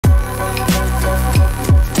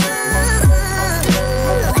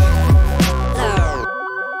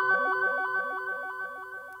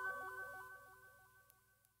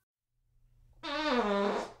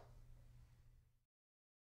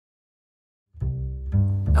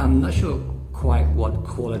I'm not sure quite what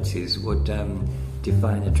qualities would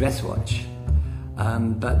define a dress watch,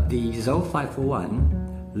 but the Yazole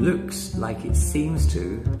 541 looks like it seems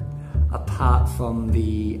to, apart from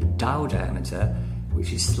the dial diameter,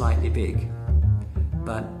 which is slightly big.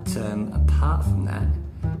 But apart from that,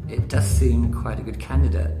 it does seem quite a good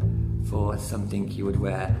candidate for something you would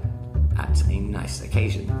wear at a nice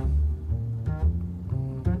occasion.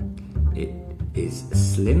 It is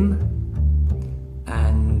slim,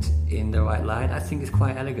 and in the right light I think it's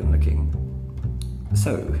quite elegant looking.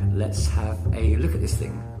 So let's have a look at this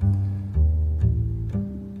thing.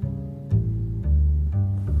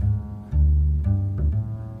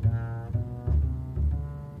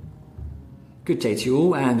 Good day to you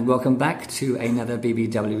all, and welcome back to another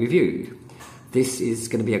BBW review. This is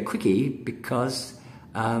going to be a quickie because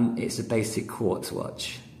it's a basic quartz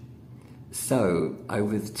watch. So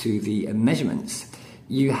over to the measurements.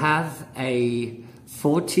 You have a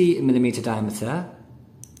 40mm diameter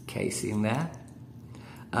casing there.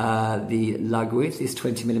 The lug width is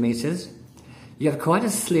 20mm. You have quite a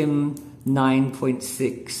slim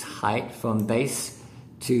 9.6 height from base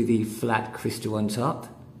to the flat crystal on top,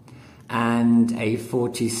 and a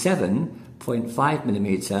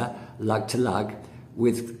 47.5mm lug to lug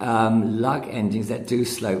with lug endings that do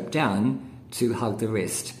slope down to hug the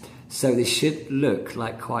wrist. So this should look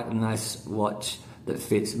like quite a nice watch that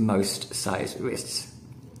fits most size wrists.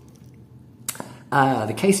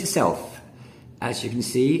 The case itself, as you can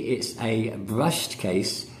see, it's a brushed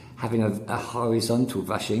case having a horizontal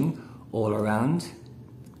brushing all around.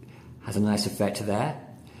 Has a nice effect there.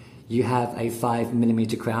 You have a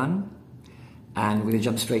 5mm crown, and we're going to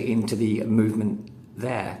jump straight into the movement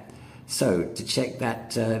there. So to check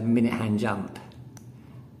that minute hand jump,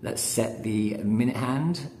 let's set the minute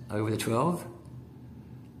hand over the 12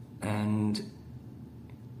 and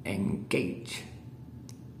engage.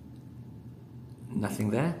 Nothing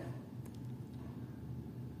there.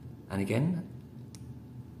 And again,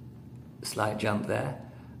 slight jump there.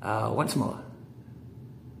 Once more.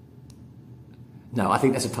 No, I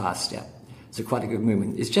think that's a pass, yeah. So quite a good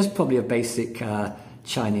movement. It's just probably a basic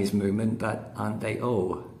Chinese movement, but aren't they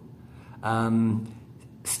all?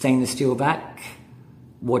 Stainless steel back,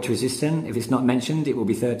 water resistant. If it's not mentioned, it will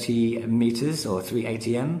be 30 meters or 3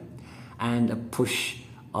 ATM, and a push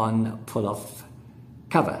on pull off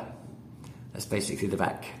cover. That's basically the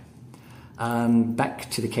back. Back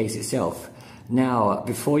to the case itself. Now,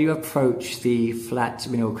 before you approach the flat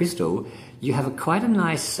mineral crystal, you have quite a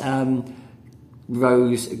nice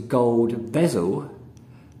rose gold bezel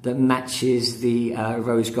that matches the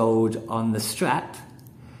rose gold on the strap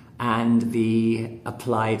and the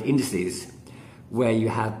applied indices, where you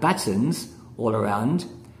have battens all around,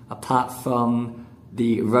 apart from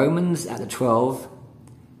the Romans at the 12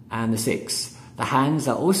 and the 6. The hands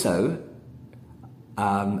are also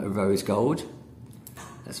rose gold.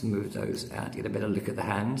 Let's move those out to get a better look at the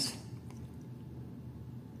hands.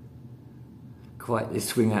 They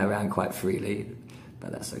swing around quite freely,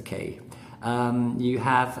 but that's okay. You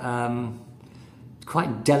have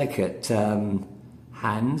quite delicate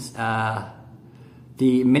hands.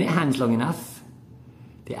 The minute hand's long enough,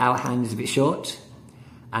 the hour hand is a bit short,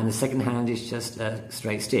 and the second hand is just a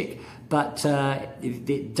straight stick. But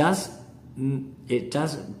it does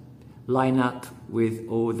line up with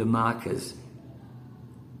all the markers,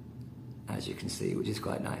 as you can see, which is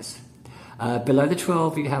quite nice. Below the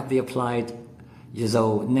 12 you have the applied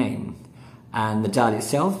Yazole name, and the dial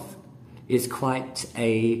itself is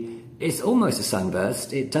it's almost a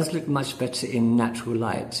sunburst. It does look much better in natural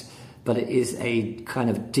light, but it is a kind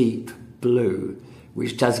of deep blue,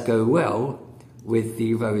 which does go well with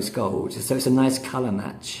the rose gold. So it's a nice colour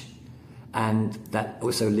match, and that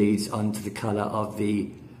also leads on to the colour of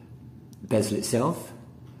the bezel itself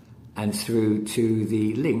and through to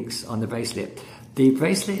the links on the bracelet. The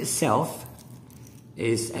bracelet itself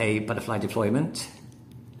is a butterfly deployment.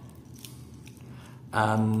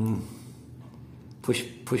 Push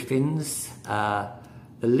pins.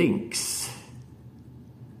 The links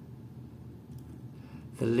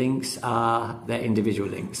are their individual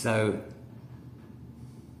links. So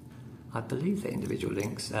I believe they're individual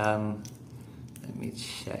links. Let me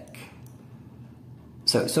check.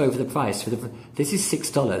 So for the price, this is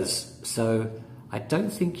 $6. So I don't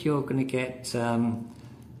think you're going to get.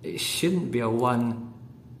 It shouldn't be a 1,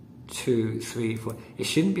 2, 3, 4. It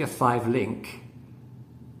shouldn't be a 5 link.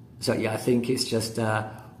 So yeah, I think it's just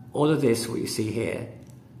all of this. What you see here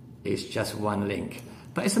is just one link,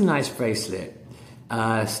 but it's a nice bracelet,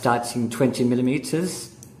 starting 20mm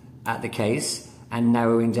at the case and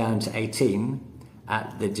narrowing down to 18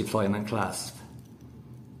 at the deployment clasp.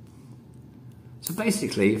 So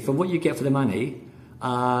basically, for what you get for the money,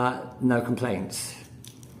 no complaints.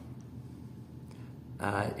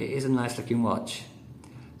 It is a nice looking watch.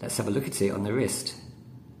 Let's have a look at it on the wrist.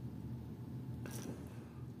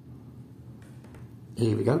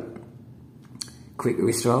 Here we go. Quick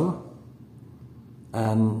wrist roll.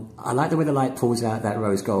 I like the way the light pulls out that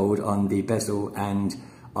rose gold on the bezel and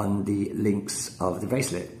on the links of the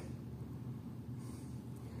bracelet.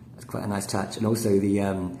 That's quite a nice touch. And also the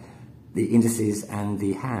indices and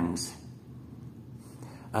the hands.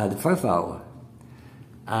 The profile.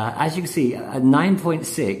 As you can see, at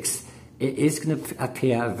 9.6, it is going to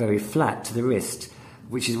appear very flat to the wrist,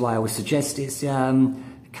 which is why I would suggest it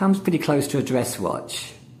comes pretty close to a dress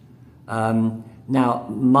watch. Now,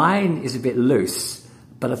 mine is a bit loose,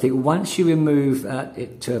 but I think once you remove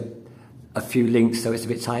it to a few links so it's a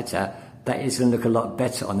bit tighter, that is going to look a lot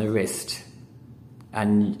better on the wrist.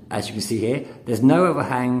 And as you can see here, there's no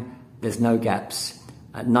overhang, there's no gaps.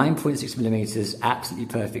 At 9.6 millimeters,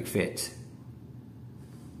 absolutely perfect fit.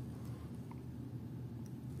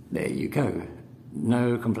 There you go,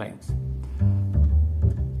 no complaints.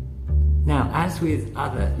 Now, as with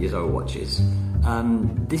other Yazole watches,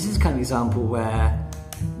 this is kind of an example where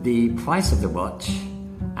the price of the watch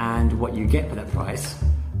and what you get for that price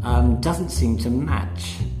doesn't seem to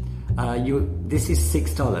match. This is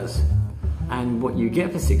 $6, and what you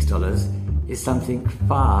get for $6 is something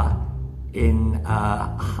far in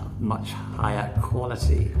much higher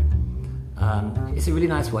quality. It's a really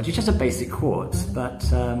nice watch. It's just a basic quartz, but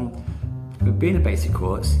for being a basic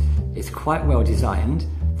quartz, it's quite well designed.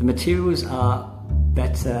 The materials are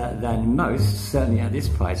better than most, certainly at this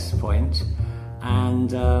price point,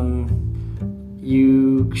 and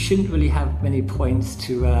you shouldn't really have many points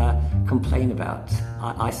to complain about.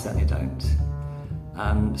 I certainly don't.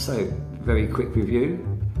 So, very quick review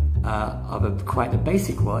of quite a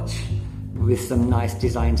basic watch with some nice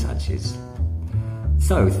design touches.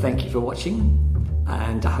 So, thank you for watching,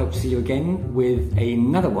 and I hope to see you again with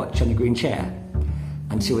another watch on the green chair.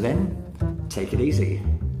 Until then, take it easy.